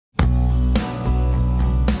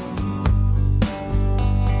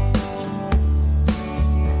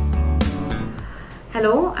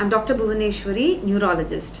Hello, I'm Dr. Bhuvaneshwari,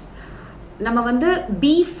 neurologist. நம்ம வந்து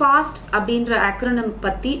BEFAST அப்படின்ற acronym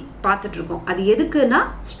பத்தி பார்த்துட்டு இருக்கோம். அது எதுக்குன்னா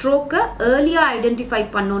ஸ்ட்ரோக்கை ஏர்லியா ஐடென்டிஃபை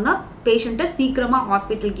பண்ணோம்னா பேஷண்ட்டை சீக்கிரமா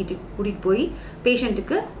ஹாஸ்பிட்டல் கிட்ட கூட்டிட்டு போய்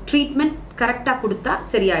பேஷண்ட்டுக்கு ட்ரீட்மெண்ட் கரெக்டாக கொடுத்தா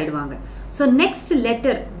சரியாயிடுவாங்க. So next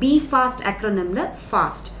letter BEFAST acronymல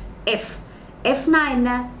fast எஃப்னா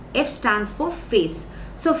என்ன? F stands for face.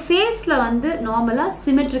 So ஃபேஸில் வந்து நார்மலாக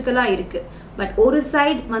சிமெட்ரிக்கலாக இருக்குது. பட் ஒரு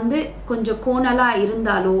சைடு வந்து கொஞ்சம் கோணலாக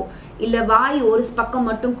இருந்தாலோ இல்லை வாய் ஒரு பக்கம்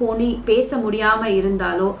மட்டும் கோணி பேச முடியாமல்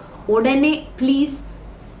இருந்தாலோ உடனே please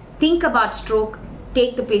think about stroke,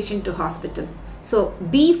 take the patient to hospital. So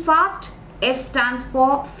BEFAST, F stands for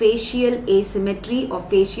facial asymmetry or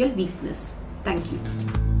facial weakness. Thank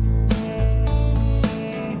you.